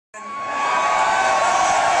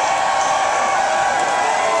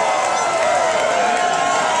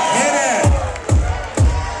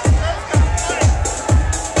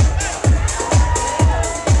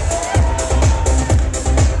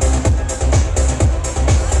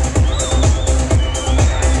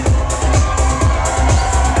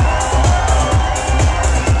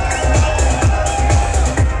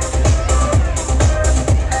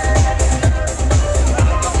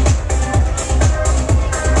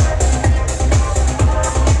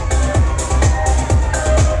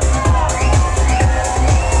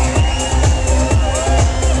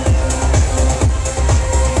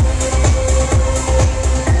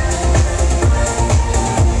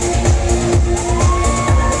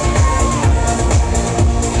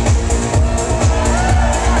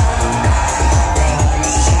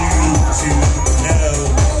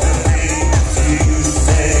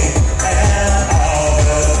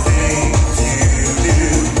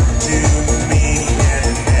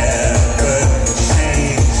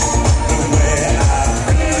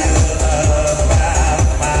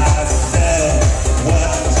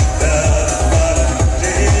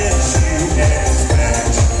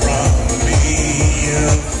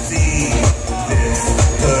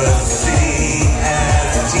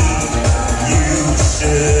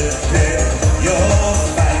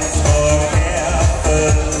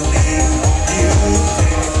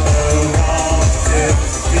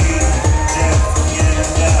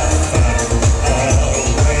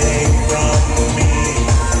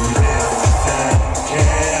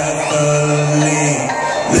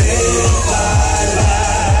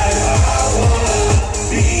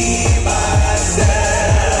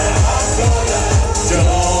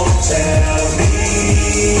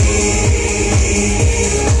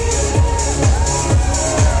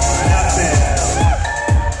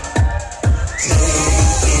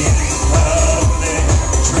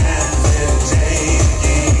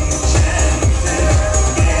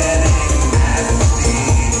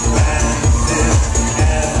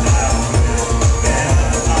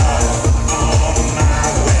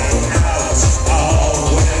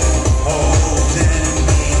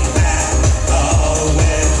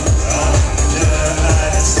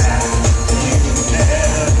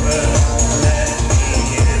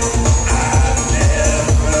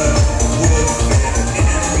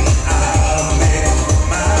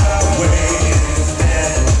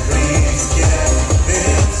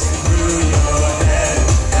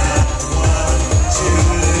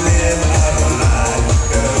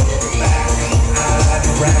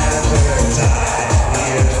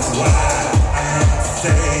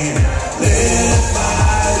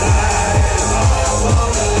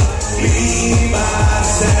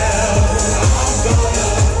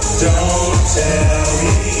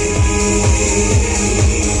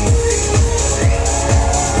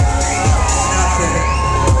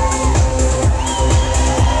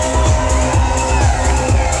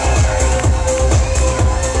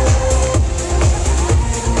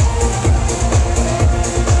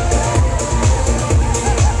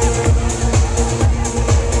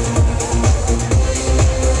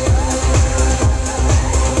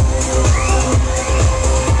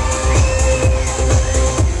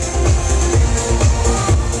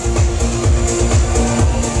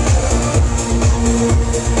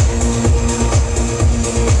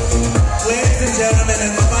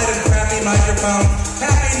microphone.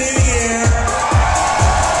 Happy New Year!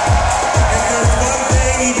 If there's one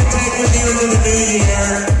thing you can take with you into the new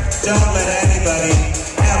year, don't let anybody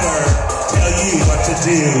ever tell you what to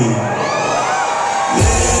do.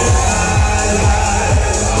 Live my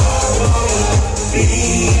life, I'm gonna be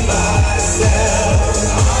myself.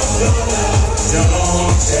 I'm gonna,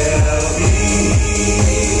 don't tell me.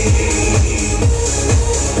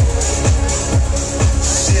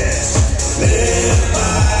 Shit. Live my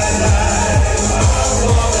life, I'm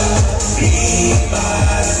gonna be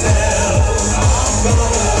myself. I'm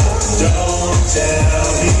gonna, don't tell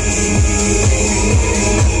me.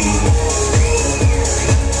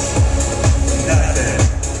 Nothing.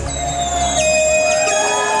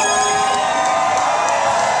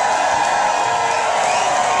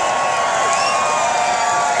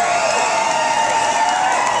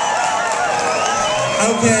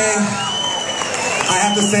 Okay, I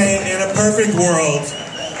have to say, in a perfect world,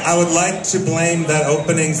 I would like to blame that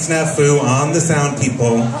opening snafu on the sound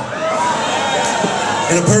people.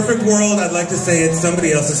 In a perfect world, I'd like to say it's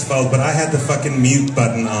somebody else's fault, but I had the fucking mute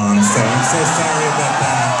button on, so I'm so sorry about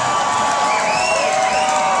that.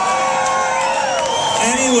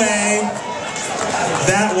 Anyway,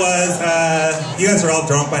 that was, you guys are all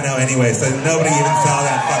drunk by now anyway, so nobody even saw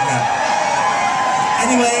that fuck up.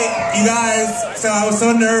 Anyway, you guys, so I was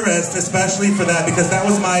so nervous, especially for that, because that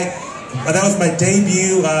was my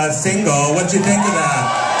debut single. What'd you think of that?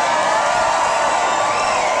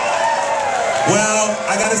 Well,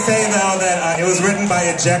 I gotta say though that it was written by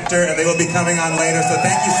Ejector, and they will be coming on later, so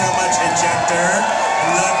thank you so much, Ejector. I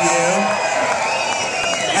love you.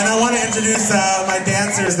 And I want to introduce my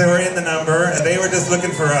dancers that were in the number. They were just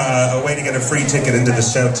looking for a way to get a free ticket into the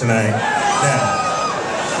show tonight. Yeah.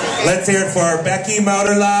 Let's hear it for Becky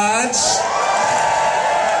Motor Lodge.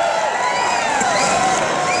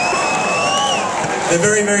 The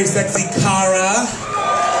very, very sexy Cara.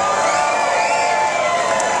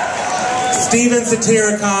 Steven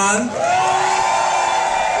Satyricon.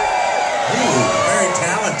 Ooh, very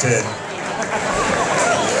talented.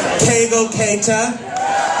 Kegel Keita.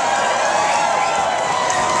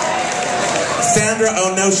 Sandra,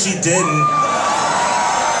 oh no she didn't.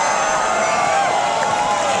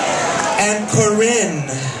 And Corinne.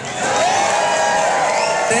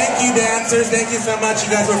 Thank you, dancers. Thank you so much.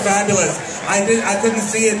 You guys were fabulous. I couldn't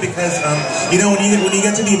see it because you know, when you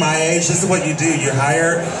get to be my age, this is what you do. You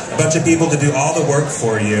hire a bunch of people to do all the work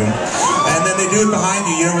for you, and then they do it behind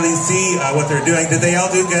you. You don't really see what they're doing. Did they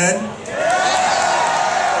all do good?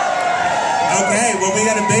 Okay. Well, we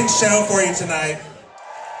got a big show for you tonight.